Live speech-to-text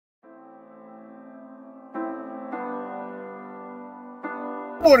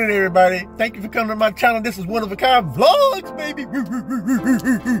Morning, everybody. Thank you for coming to my channel. This is One of a Kind Vlogs, baby.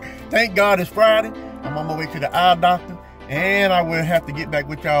 Thank God it's Friday. I'm on my way to the eye doctor, and I will have to get back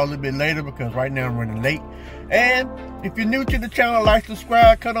with y'all a little bit later because right now I'm running late. And if you're new to the channel, like,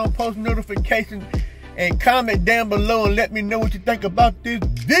 subscribe, cut on post notifications, and comment down below and let me know what you think about this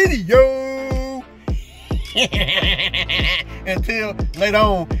video. Until later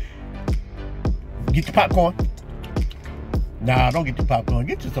on, get your popcorn. Nah, don't get your popcorn.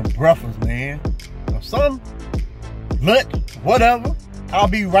 Get you some breakfast, man. Or some lunch, whatever. I'll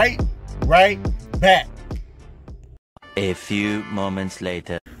be right back. A few moments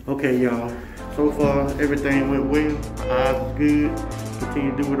later. Okay, y'all. So far, everything went well. My eyes is good.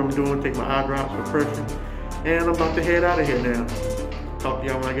 Continue to do what I'm doing. Take my eye drops for pressure. And I'm about to head out of here now. Talk to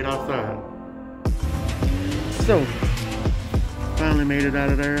y'all when I get outside. So, finally made it out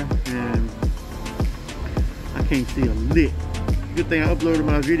of there. And I can't see a lick. Good thing I uploaded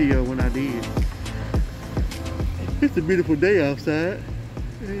my video when I did. It's a beautiful day outside.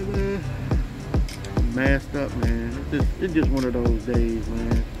 And masked up, man. It's just one of those days,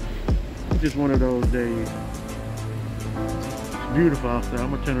 man. It's just one of those days. It's beautiful outside.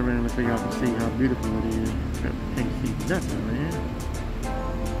 I'm gonna turn around and so y'all can see how beautiful it is. Can't see nothing, man.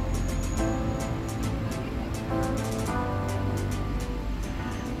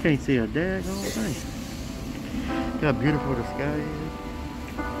 Can't see a daggone thing. Look how beautiful the sky is.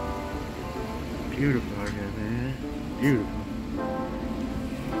 Beautiful out here, man. Beautiful.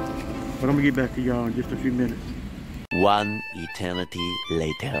 But I'm gonna get back to y'all in just a few minutes. One eternity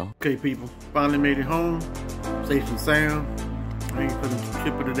later. Okay, people. Finally made it home. Safe and sound. I ain't feeling too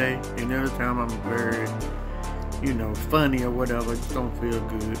chipper today. And the other time I'm very, you know, funny or whatever. I just don't feel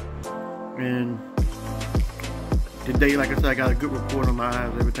good. And today, like I said, I got a good report on my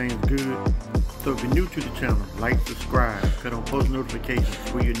eyes. Everything's good. So if you're new to the channel, like, subscribe, cut on post notifications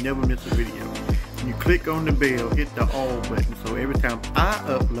so you never miss a video. When you click on the bell, hit the all button. So every time I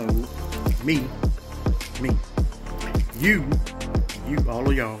upload, you, all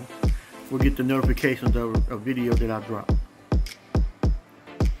of y'all, will get the notifications of a video that I drop.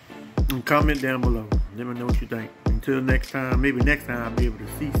 And comment down below. Let me know what you think. Until next time, maybe next time I'll be able to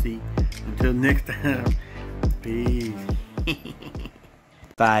see. Until next time, peace.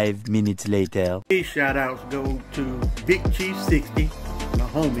 5 minutes later. These shout outs go to Big Chief 60, my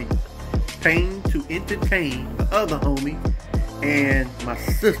homie, Pain to Entertain, the other homie, and my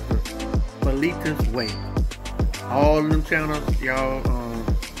sister, Felita's Way. All of them channels, y'all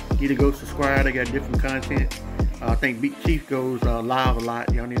need to go subscribe. They got different content. I think Big Chief goes live a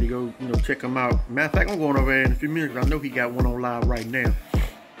lot. Y'all need to go, check him out. Matter of fact, I'm going over there in a few minutes. I know he got one on live right now.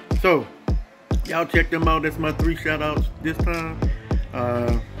 So, y'all check them out. That's my 3 shout outs this time.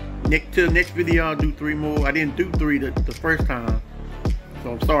 Till next video I'll do 3 more. I didn't do 3 the first time,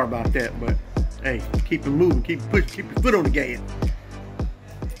 so I'm sorry about that, but hey, keep it moving, keep it pushing, keep your foot on the gas.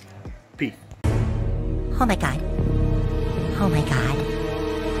 Peace. Oh my god. Oh my god.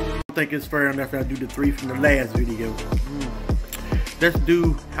 I don't think it's fair enough I do the 3 from the last video. Let's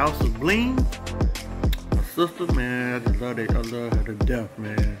do House of Bling. My sister, man, I just love it. I love her to death,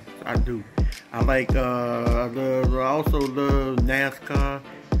 man. I do. I like, I also love NASCAR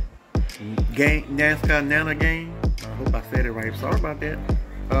game, NASCAR Nana game. I hope I said it right. Sorry about that.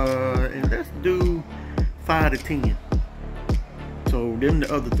 And let's do 5 to 10. So them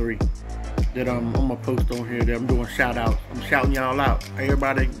the other 3 that I'm gonna post on here that I'm doing shout outs. I'm shouting y'all out.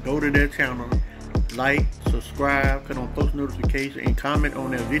 Everybody go to their channel, like, subscribe, cut on post notification, and comment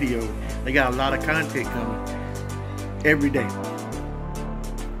on their video. They got a lot of content coming every day.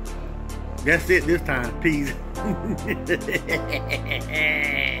 That's it this time. Peace.